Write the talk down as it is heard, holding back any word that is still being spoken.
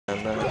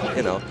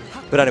you know.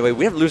 But anyway,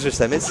 we have loser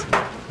semis.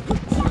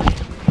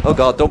 Oh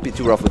god, don't be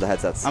too rough with the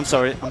headsets. I'm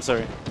sorry, I'm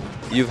sorry.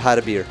 You've had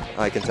a beer,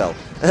 I can tell.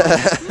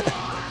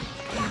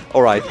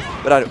 Alright,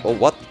 but oh,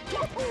 what?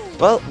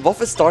 Well,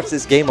 voff3 starts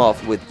this game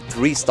off with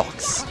 3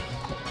 stocks.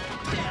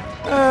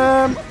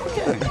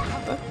 Okay.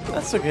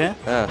 That's okay.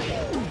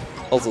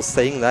 Also,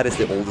 saying that is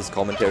the oldest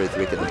commentary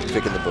trick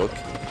in the book,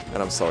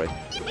 and I'm sorry.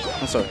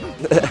 I'm sorry.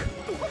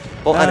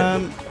 Well,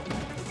 anyway.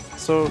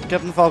 So,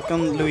 Captain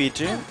Falcon,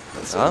 Luigi.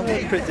 That's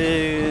a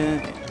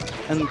pretty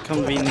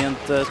inconvenient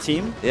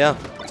team. Yeah,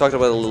 talked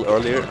about it a little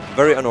earlier.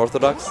 Very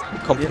unorthodox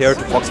compared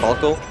to Fox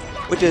Falco,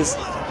 which is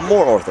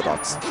more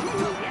orthodox.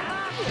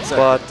 Exactly.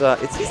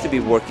 But it seems to be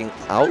working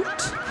out.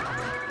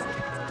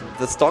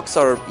 The stocks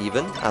are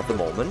even at the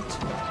moment.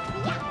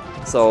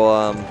 So,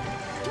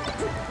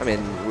 I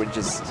mean, we're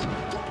just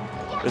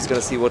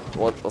gonna see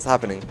what's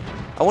happening.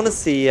 I want to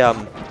see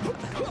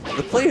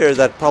the player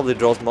that probably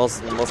draws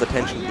most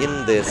attention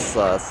in this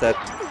set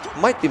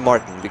might be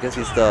Martin, because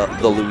he's the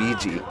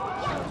Luigi.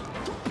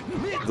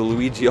 The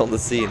Luigi on the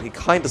scene. He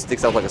kind of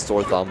sticks out like a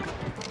sore thumb.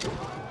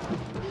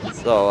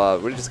 So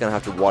we're just gonna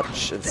have to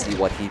watch and see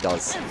what he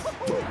does.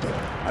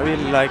 I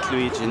really like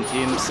Luigi in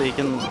teams. He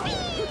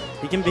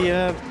can be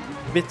a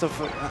bit of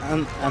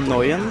an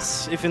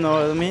annoyance, if you know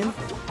what I mean.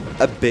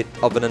 A bit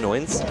of an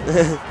annoyance.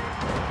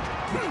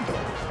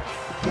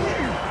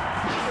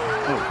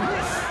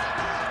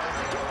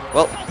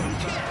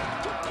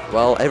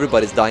 Well,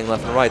 everybody's dying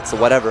left and right, so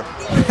whatever.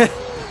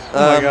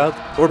 Oh my god,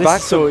 we're back.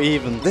 Is so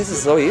even. This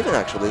is so even,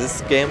 actually.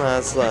 This game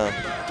has,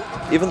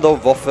 even though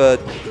voff3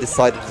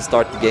 decided to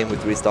start the game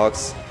with 3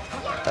 stocks,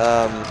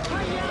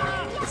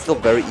 it's still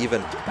very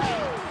even.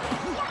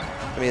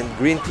 I mean,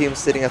 green team's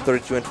sitting at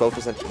 32 and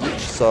 12%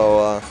 each,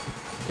 so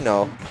you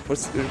know, we're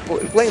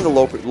playing the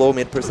low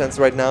mid percents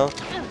right now.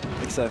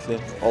 Exactly.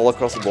 All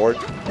across the board.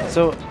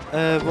 So,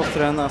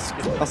 voff3 and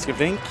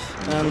Askeflink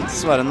and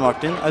Sverre and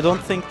Martin, I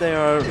don't think they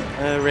are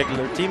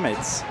regular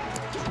teammates.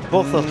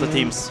 Both of the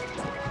teams.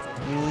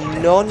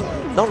 No,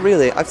 not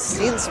really. I've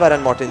seen Sverre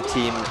and Martin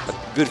team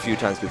a good few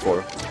times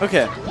before.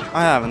 Okay,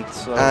 I haven't.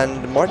 So.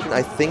 And Martin,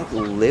 I think,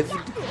 lived,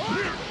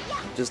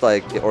 just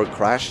like, or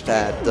crashed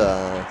at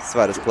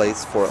Sverre's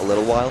place for a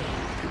little while.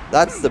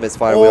 That's the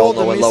misfire we all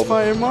know and love.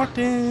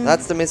 Martin.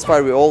 That's the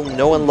misfire we all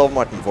know and love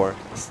Martin for.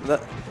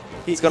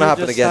 It's gonna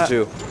happen again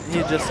too.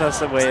 He just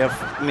has a way of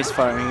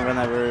misfiring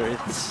whenever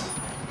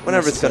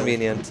it's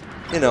convenient.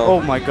 You know. Oh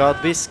my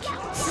god, Bisk.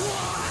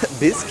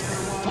 Bisk?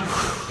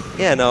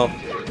 Yeah, no.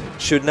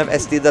 Shouldn't have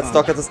SD'd that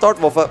stock at the start,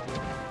 voff3.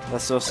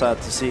 That's so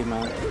sad to see,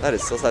 man. That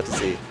is so sad to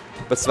see.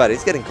 But Sverre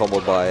is getting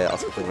comboed by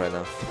Askeflink right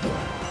now.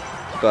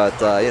 But,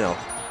 you know,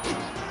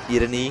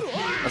 eat a knee.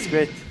 That's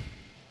great.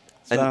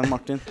 And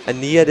Martin. A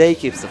knee a day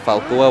keeps the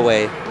Falco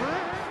away.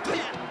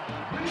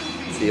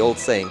 It's the old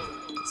saying.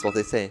 It's what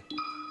they say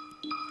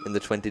in the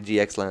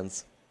 20GX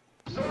lands.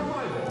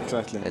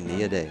 Exactly. A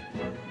knee a day.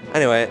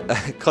 Anyway,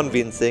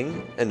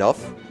 convincing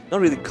enough.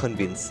 Not really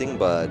convincing,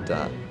 but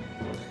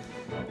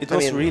it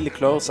was really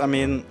close. I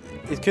mean,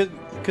 it could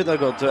have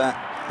gone to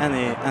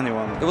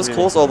anyone. It was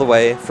really close all the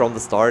way from the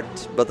start,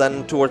 but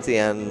then towards the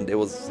end, it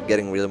was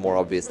getting really more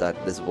obvious that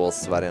this was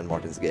Sverre and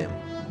Martin's game.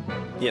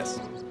 Yes.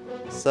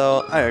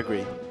 So I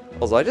agree.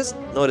 Also, I just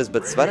noticed,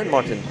 but Sverre and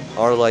Martin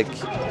are like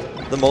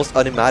the most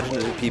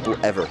unimaginative people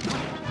ever.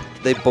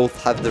 They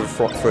both have their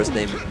first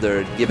name,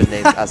 their given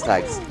names as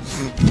tags.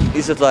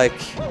 Is it like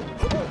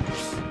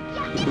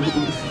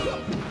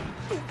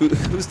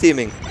who's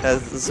teaming?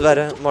 As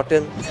Sverre,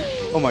 Martin?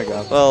 Oh my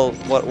god. Well,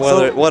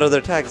 what are their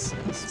tags?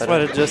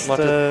 Sverre just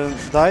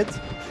died?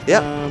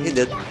 Yeah, he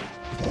did.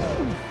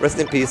 Rest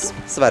in peace,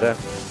 Sverre.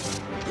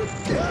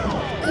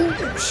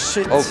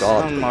 Shit. Oh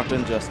god. And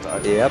Martin just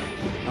died. Yep.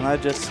 And I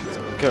just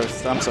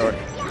cursed. I'm sorry.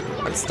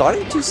 I'm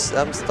starting to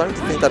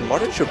think that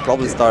Martin should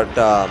probably start.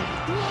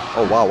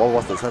 Oh wow, what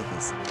was the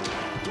sentence?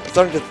 I'm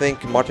starting to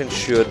think Martin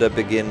should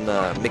begin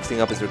mixing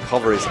up his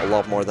recoveries a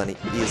lot more than he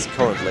is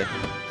currently.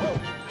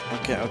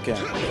 Okay.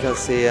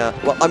 Because he,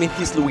 well, I mean,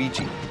 he's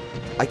Luigi.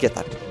 I get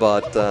that,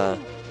 but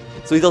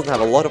so he doesn't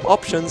have a lot of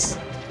options.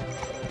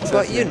 Exactly.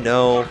 But you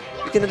know,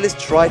 you can at least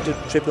try to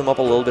trip him up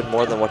a little bit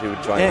more than what he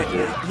would try to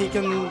do. He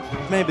can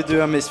maybe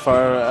do a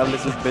misfire a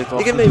little bit often.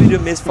 He can maybe do a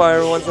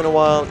misfire once in a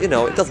while. You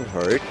know, it doesn't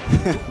hurt.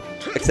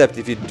 Except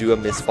if you do a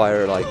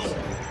misfire like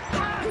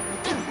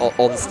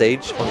on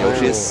stage on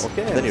Yoshi's,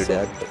 then you're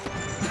dead.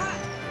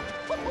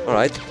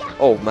 Alright.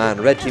 Oh man,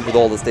 red team with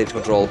all the stage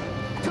control.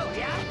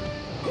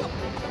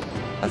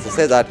 As I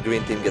say that,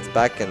 green team gets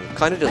back and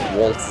kind of just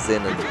waltzes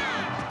in and,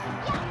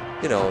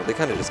 you know, they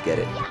kind of just get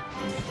it.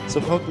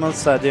 So Pokemon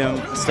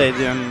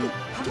Stadium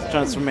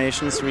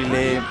transformations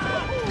really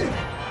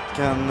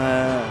can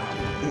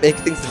make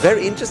things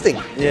very interesting.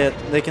 Yeah,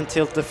 they can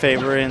tilt the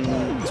favor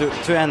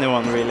to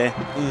anyone really.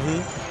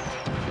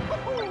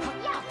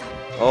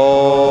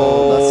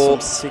 Oh,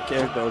 that's some sick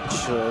air dodge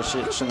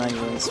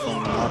shenanigans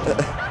from Martin.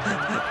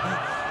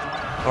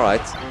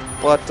 Alright,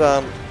 but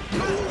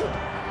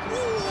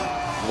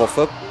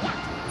voff3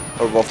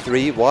 or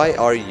voff3, why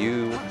are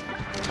you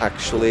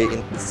actually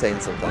insane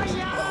sometimes?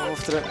 Oh,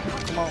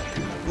 voff3. Come on.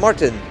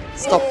 Martin,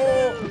 stop.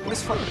 Oh,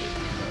 misfire.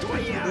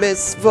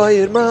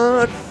 Misfire,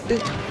 Martin.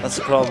 That's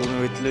the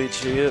problem with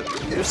Luigi.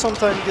 You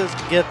sometimes just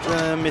get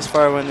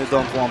misfire when you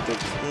don't want it.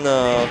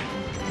 No.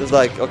 It's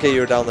like, okay,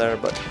 you're down there,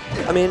 but...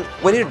 I mean,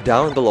 when you're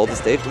down below the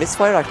stage,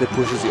 misfire actually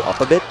pushes you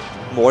up a bit,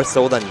 more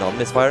so than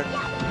non-misfire.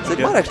 So it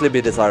might actually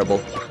be desirable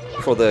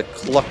for the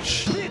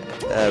clutch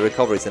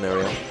recovery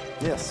scenario.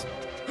 Yes.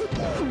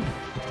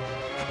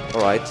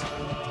 Alright.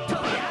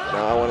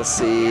 Now I want to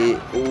see...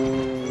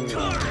 Ooh.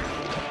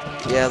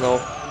 Yeah, no.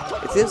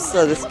 It seems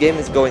this game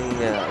is going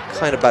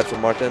kind of bad for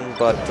Martin,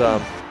 but...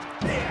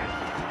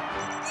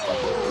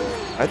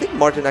 I think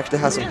Martin actually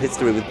has some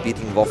history with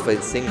beating voff3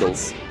 in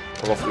singles.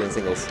 Or voff3 in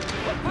singles.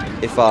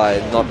 If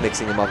I'm not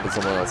mixing him up with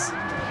someone else.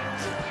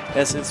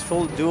 Yes, it's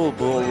full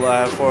doable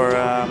for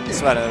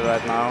Sverre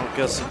right now,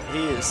 because he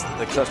is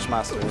the clutch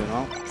master, you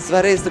know?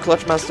 Sverre is the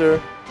clutch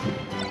master,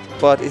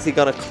 but is he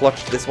gonna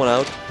clutch this one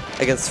out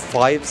against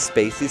 5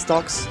 spacey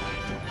stocks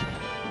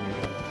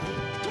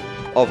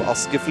of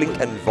Askeflink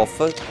and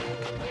voff3?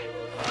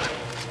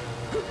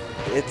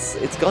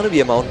 It's gonna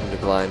be a mountain to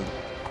climb.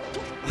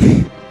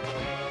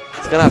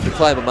 He's gonna have to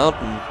climb a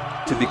mountain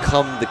to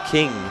become the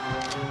king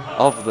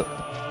of the...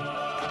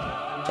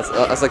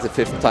 That's like the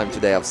 5th time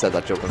today I've said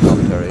that joke on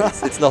commentary.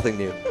 It's nothing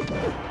new.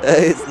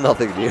 It's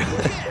nothing new.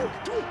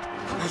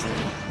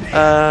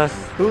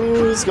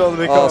 Who's gonna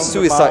become... Oh,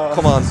 suicide!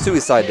 Come on,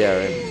 suicide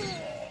Darren.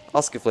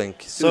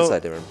 Askeflink,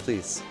 suicide Darren,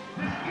 please.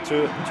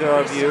 To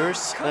our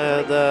viewers,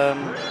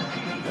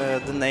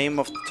 the name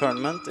of the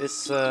tournament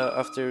is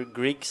after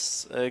Greg.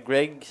 I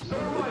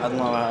don't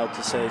know how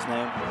to say his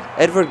name.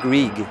 Edward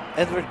Grieg.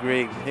 Edward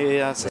Grieg. He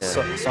has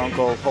a song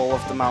called "Hall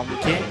of the Mountain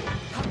King."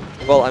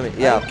 Well, I mean,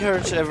 yeah. I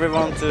encourage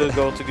everyone to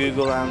go to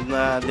Google and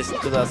listen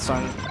to that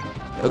song.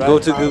 Go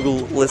to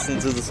Google, listen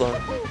to the song.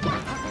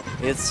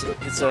 It's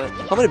a...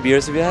 How many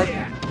beers have you had?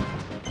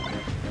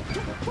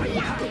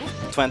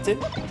 20?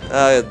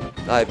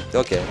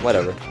 Okay,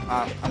 whatever.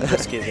 I'm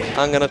just kidding.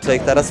 I'm gonna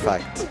take that as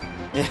fact.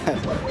 Yeah.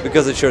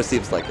 Because it sure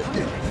seems like it.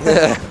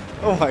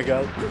 Oh my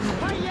god.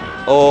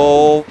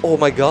 Oh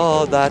my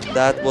god,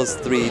 that was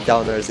 3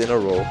 downers in a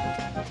row.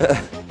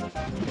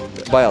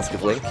 By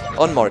Askeflink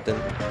on Martin.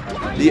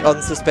 The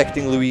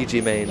unsuspecting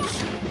Luigi main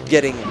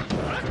getting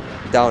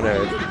downer.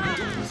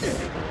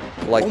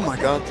 Like, oh my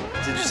god,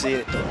 did you see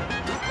it?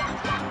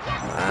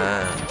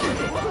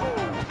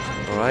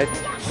 Alright.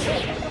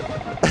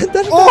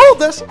 Oh,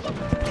 there's...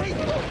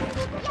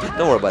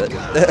 Don't worry about it.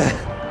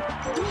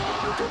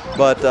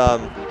 But,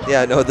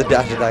 yeah, no, the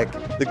dash attack.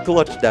 The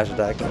clutch dash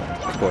attack.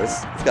 Of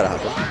course, it's gotta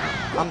happen.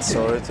 I'm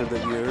sorry to the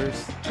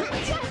viewers.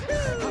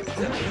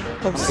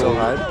 I'm so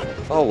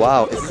hyped. Oh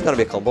wow, is this gonna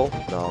be a combo?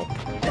 No.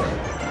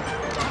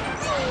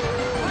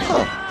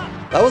 Huh.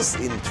 That was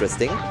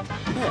interesting.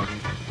 Yeah.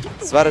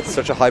 Sverre at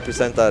such a high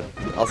percent that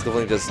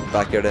Askeflink just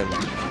back-aired him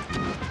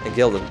and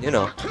killed him, you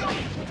know.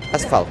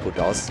 As Falco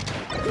does.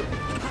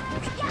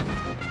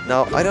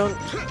 Now, I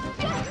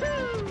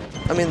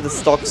mean, the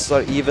stocks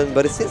are even,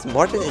 but it seems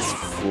Martin is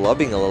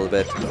flubbing a little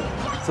bit.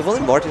 So if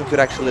only Martin could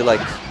actually,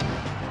 like...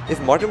 If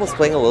Martin was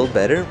playing a little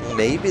better,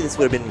 maybe this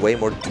would have been way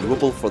more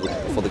doable for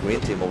the green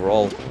team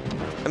overall.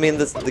 I mean,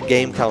 the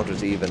game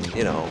counters even,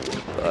 you know.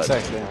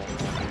 Exactly.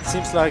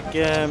 Seems like...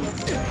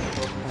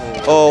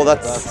 oh,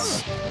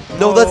 that's...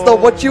 No, that's not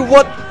what you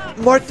want!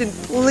 Martin,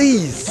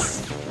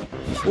 please!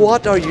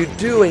 What are you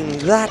doing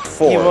that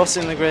for? He was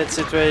in a great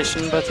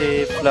situation, but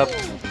he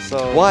flopped,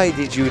 so... Why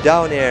did you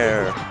down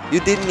air? You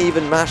didn't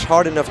even mash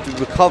hard enough to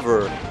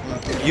recover.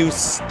 You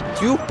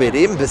stupid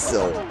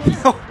imbecile.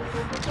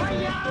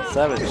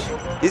 Savage.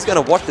 He's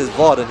gonna watch this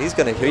VOD and he's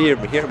gonna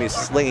hear me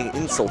slinging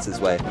insults his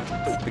way.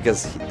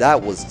 Because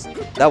that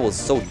was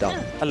so dumb.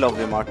 I love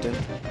you, Martin.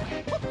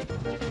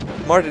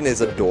 Martin is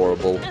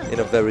adorable in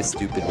a very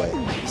stupid way.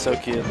 So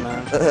cute,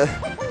 man.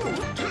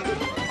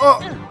 Oh!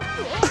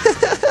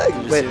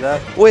 Did you see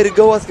that? Way to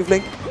go,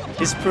 Askeflink.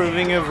 He's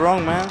proving you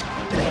wrong, man.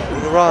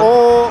 Wrong.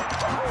 Oh!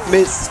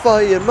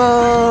 Misfire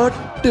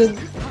Martin.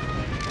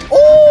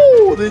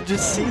 Oh! Did you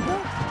see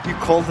that? You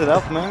called it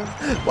up, man.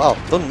 Wow,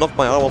 don't knock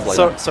my arm off like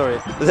that. Sorry.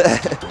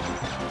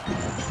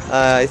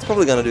 He's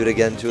probably gonna do it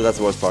again too, that's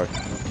the worst part.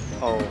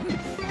 Oh.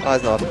 No,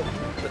 it's not.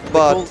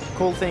 The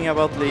cool thing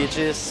about Leech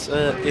is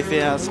if he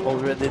has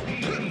already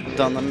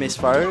done a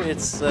misfire,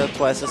 it's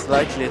twice as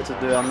likely to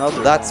do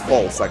another. That's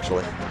false,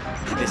 actually.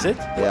 Is it?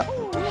 Yeah.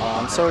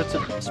 I'm sorry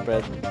to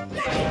spread.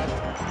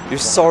 You're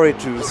sorry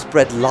to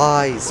spread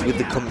lies with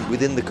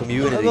within the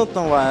community. I don't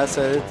know why I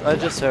said it. I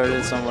just heard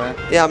it somewhere.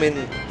 Yeah, I mean,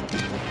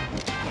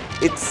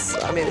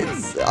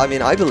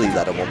 I believe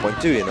that at one point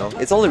too, you know.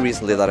 It's only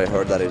recently that I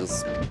heard that it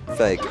was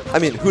fake. I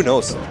mean, who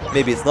knows?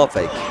 Maybe it's not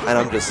fake, and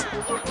I'm just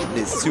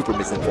super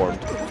misinformed.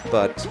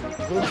 But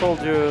who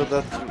told you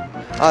that?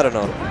 I don't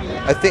know.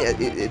 I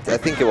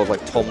think it was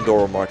like Tom,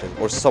 Dor, or Martin,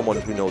 or someone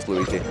who knows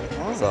Luigi.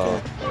 Oh,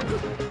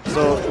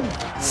 so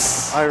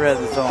I read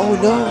it on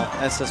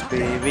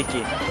SSB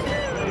Wiki.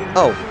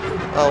 Oh,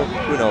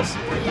 who knows?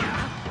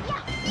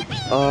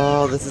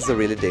 Oh, this is a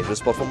really dangerous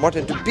spot for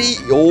Martin to be.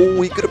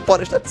 Oh, he could have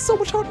punished that so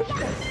much harder. Oh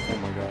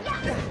my god.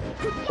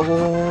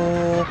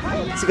 Oh,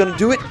 is he gonna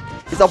do it?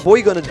 Is our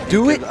boy gonna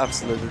do it? He'll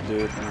absolutely do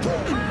it,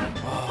 man.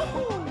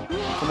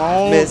 Come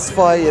on.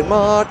 Misfire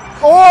Mart.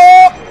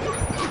 Oh!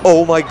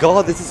 Oh my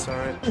god, this is...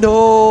 Sorry.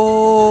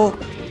 No!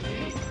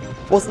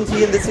 Wasn't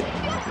he in this...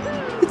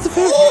 It's a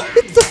fair...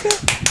 It's a fair...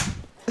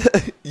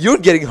 You're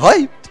getting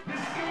hyped!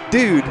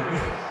 Dude!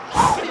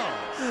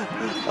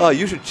 Oh,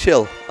 you should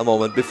chill a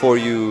moment before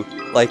you,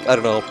 like, I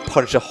don't know,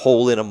 punch a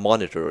hole in a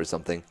monitor or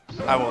something.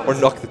 I won't. Or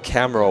knock the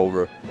camera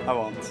over. I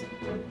won't.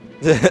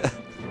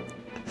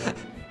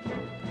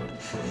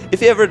 If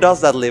he ever does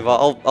that, Liva,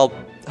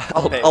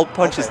 I'll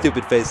punch his pay.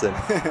 stupid face in.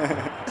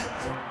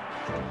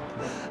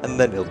 And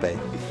then he'll pay.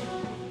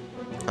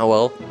 Oh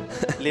well.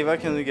 Liva,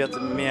 can you get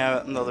me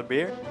another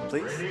beer,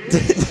 please?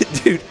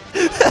 Dude.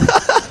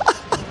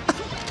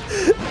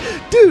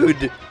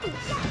 Dude.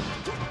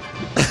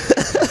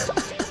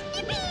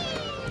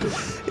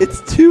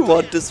 It's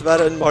 2-1 to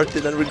Sverre and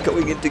Martin, and we're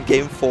going into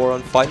game 4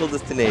 on Final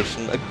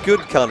Destination. A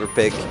good counter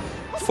pick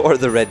for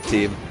the red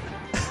team.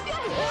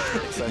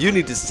 Exactly. You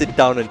need to sit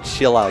down and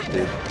chill out,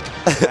 dude.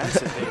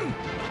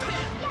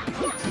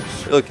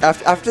 Look,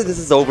 after this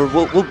is over,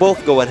 we'll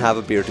both go and have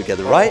a beer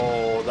together, right?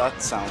 Oh,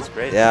 that sounds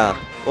great. Yeah.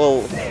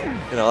 Well,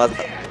 you know, I've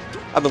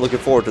been looking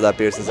forward to that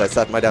beer since I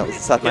sat my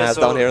ass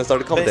down here and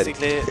started commentating.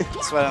 Basically,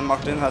 Sverre and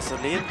Martin has the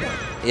lead.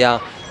 Yeah.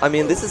 I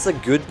mean, this is a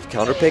good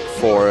counter pick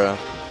for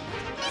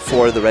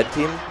the red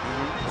team,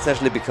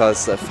 essentially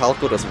because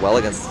Falco does well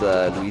against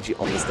Luigi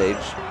on the stage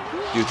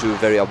due to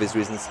very obvious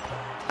reasons.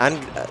 And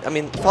I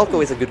mean, Falco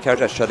is a good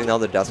character at shutting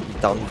down the dash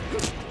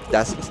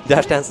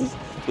dances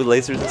with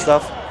lasers and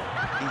stuff.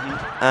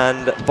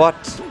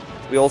 But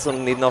we also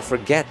need not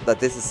forget that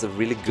this is a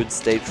really good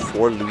stage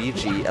for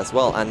Luigi as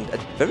well, and a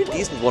very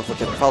decent one for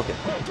Captain Falcon.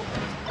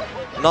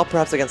 Not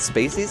perhaps against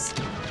Spaceys,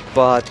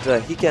 but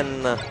he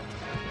can.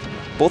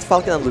 Both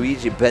Falcon and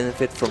Luigi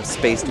benefit from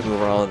space to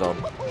move around on.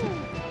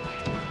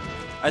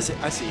 I see.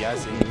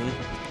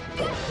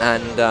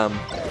 And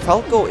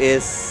Falco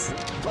is...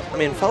 I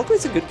mean, Falco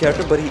is a good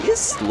character, but he is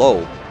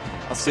slow.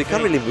 So he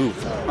can't really move.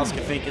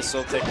 Askeflink is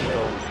so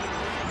technical.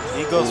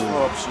 He goes for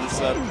options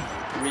that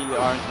really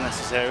aren't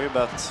necessary,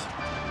 but...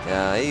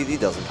 Yeah, he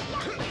doesn't.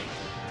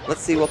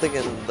 Let's see what the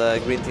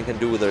green team can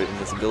do with their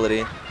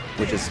invincibility,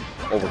 which is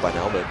over by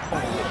now, but...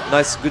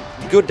 Nice,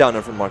 good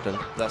downer from Martin.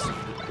 That's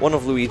one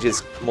of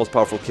Luigi's most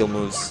powerful kill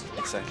moves.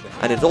 Exactly.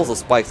 And it also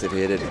spikes if you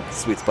hit it in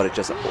sweet spot. It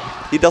just...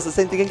 He does the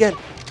same thing again.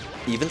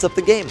 Evens up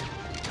the game.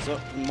 So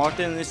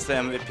Martin is the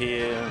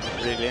MVP,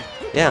 really.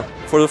 Yeah,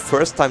 for the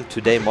first time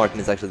today, Martin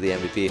is actually the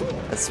MVP,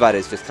 and Sverre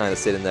is just kind of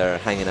sitting there,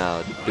 hanging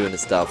out, doing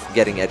his stuff,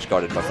 getting edge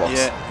guarded by Fox.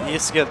 Yeah,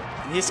 he's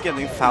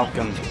getting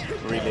Falcon,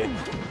 really.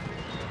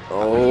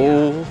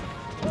 Oh,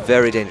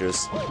 very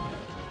dangerous.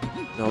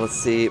 Now let's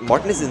see.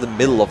 Martin is in the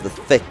middle of the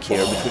thick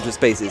here between two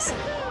spaces.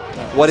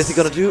 What is he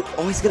gonna do?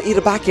 Oh, he's gonna eat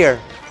a back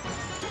air.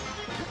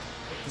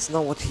 That's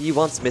not what he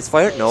wants.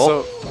 Misfire? No.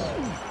 So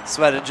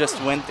Sverre just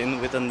went in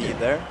with a knee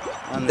there.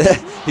 And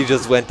he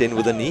just went in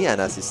with a knee,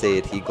 and as you say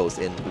it, he goes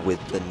in with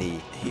the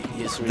knee.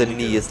 He's really the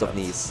kneest of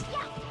knees.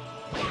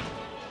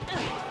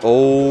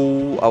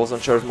 Oh, I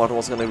wasn't sure if Martin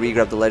was going to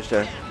re-grab the ledge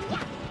there.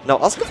 Now,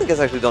 Askeflink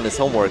has actually done his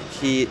homework.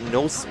 He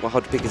knows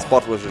how to pick his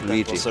spot with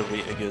Luigi. That was a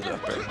really good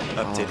up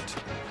tilt.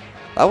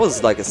 That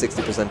was like a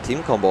 60%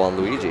 team combo on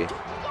Luigi.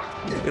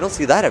 You don't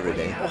see that every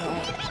day.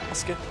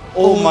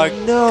 Oh my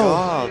god!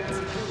 god!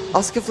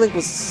 Askeflink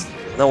was...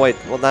 No, wait.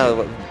 Well,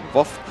 now,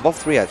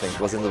 voff3, I think,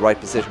 was in the right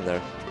position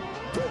there.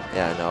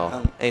 Yeah,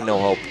 no. Ain't no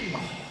hope.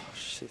 Oh,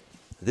 shit.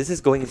 This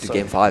is going into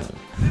game 5.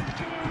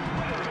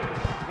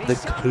 The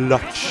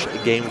clutch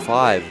game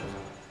 5.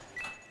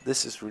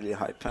 This is really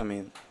hype. I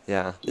mean,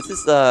 yeah. This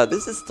is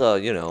the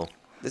you know,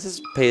 this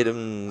is paid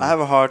him. I have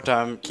a hard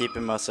time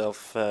keeping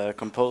myself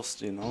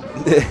composed, you know.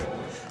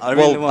 I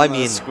really want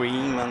to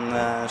scream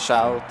and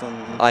shout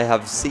and. I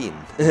have seen.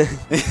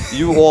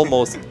 you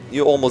almost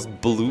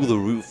blew the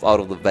roof out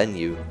of the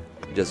venue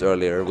just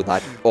earlier with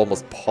that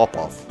almost pop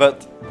off.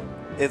 But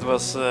it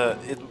was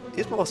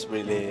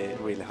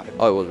really hype.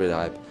 Oh, it was really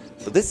hype.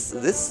 But this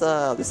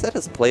set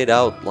has played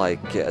out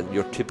like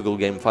your typical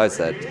game 5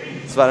 set.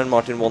 Sverre and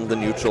Martin won the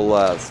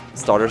neutral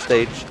starter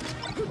stage,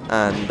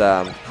 and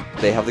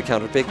they have the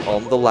counter pick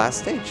on the last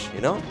stage.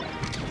 You know,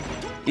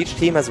 each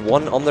team has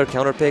won on their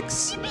counter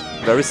picks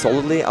very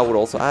solidly, I would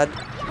also add.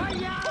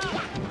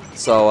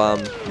 So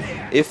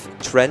if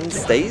trend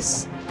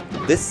stays,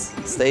 this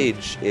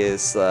stage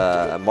is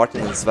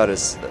Martin and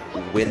Sverre's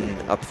win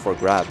up for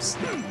grabs.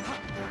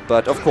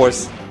 But of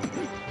course,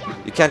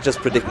 you can't just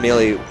predict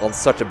melee on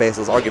such a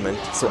baseless argument,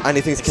 so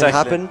anything can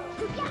happen.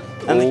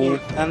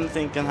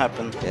 Anything can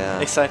happen. Yeah.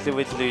 Exactly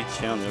with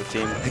Luigi on your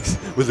team.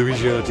 With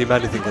Luigi on your team,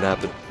 anything can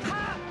happen.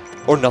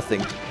 Or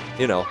nothing.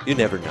 You know, you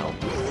never know.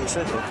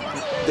 Exactly.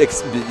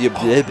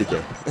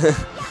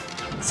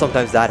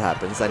 Sometimes that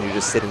happens, and you're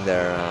just sitting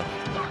there.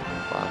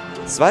 Wow.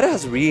 Sverre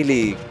has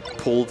really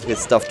pulled his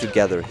stuff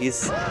together.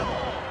 He's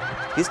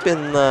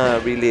been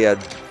really a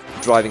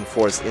driving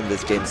force in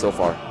this game so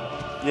far.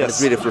 Yes. And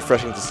it's really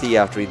refreshing to see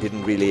after he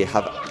didn't really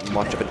have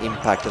much of an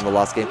impact in the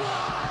last game.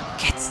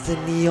 Gets the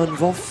Neon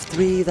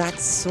voff3.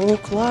 That's so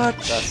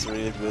clutch. That's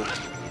really good.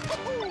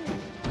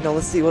 Now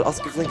let's see what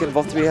Askeflink and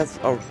voff3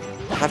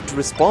 have to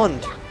respond.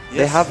 Yes.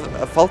 They have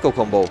a Falco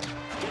combo,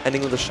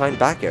 ending with a Shine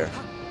back air.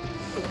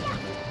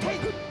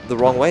 The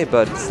wrong way,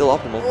 but still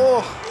optimal.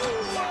 Oh.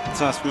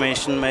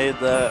 Transformation made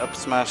the up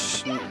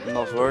smash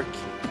not work.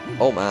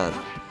 Oh man.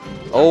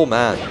 Oh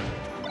man.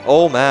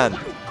 Oh man.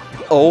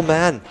 Oh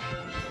man.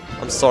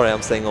 I'm sorry,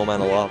 I'm saying oh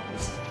man a lot.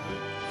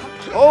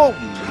 Oh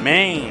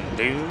man,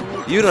 dude.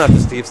 You don't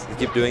have to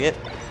keep doing it.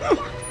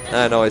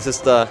 I know, it's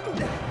just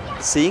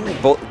seeing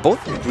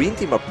both the green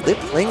team they're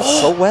playing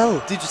so well.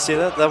 Did you see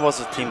that? That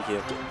was a team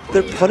kill.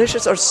 Their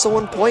punishes are so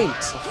on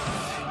point.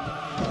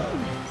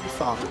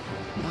 Fuck.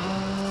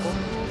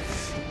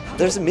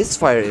 There's a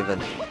misfire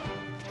even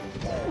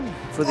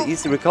for the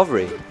easy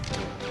recovery.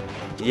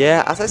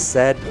 Yeah, as I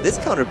said, this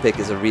counter pick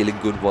is a really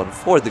good one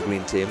for the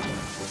green team.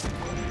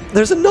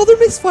 There's another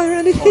misfire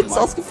and it hits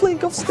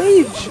Askeflink off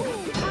stage.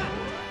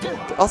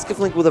 But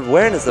Askeflink with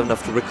awareness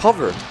enough to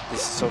recover.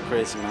 This is so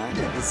crazy, man.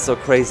 This is so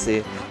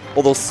crazy.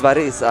 Although Sverre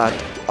is at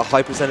a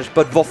high percentage,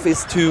 but voff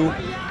is too.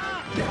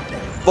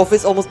 voff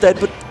is almost dead,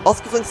 but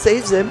Askeflink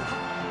saves him.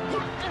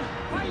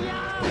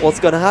 What's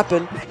gonna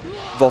happen?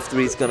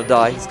 voff3 is gonna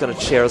die. He's gonna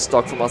share a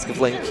stock from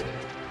Askeflink.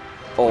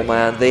 Oh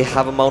man, they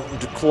have a mountain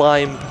to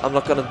climb. I'm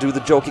not gonna do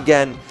the joke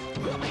again.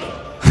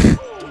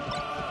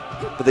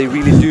 But they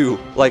really do.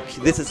 Like,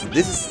 this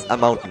is a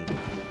mountain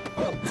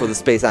for the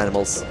space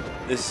animals.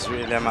 This is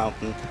really a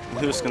mountain.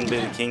 Who's gonna be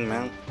the king,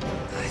 man?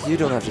 You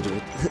don't have to do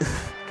it.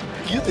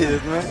 You did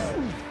it, man.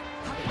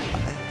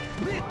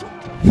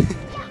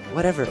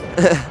 Whatever.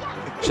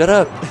 Shut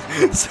up.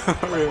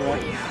 Sorry,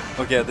 man.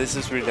 Okay, this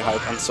is really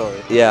hype. I'm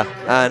sorry. Yeah,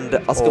 and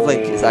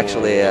Askeflink is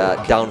actually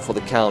down for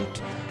the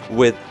count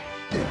with...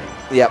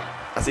 Yeah.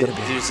 Did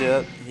you see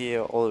that? He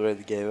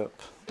already gave up.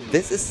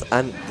 This is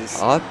an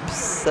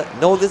upset.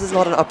 No, this is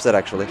not an upset,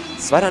 actually.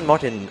 Sverre and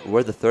Martin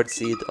were the 3rd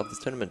seed of this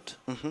tournament.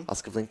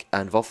 Askeflink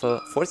and voff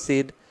 4th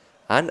seed.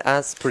 And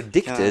as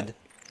predicted,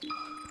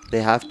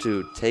 they have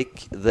to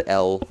take the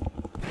L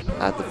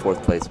at the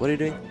 4th place. What are you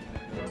doing?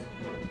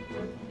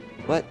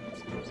 What?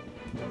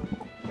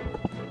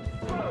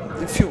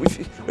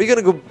 Are you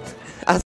gonna go...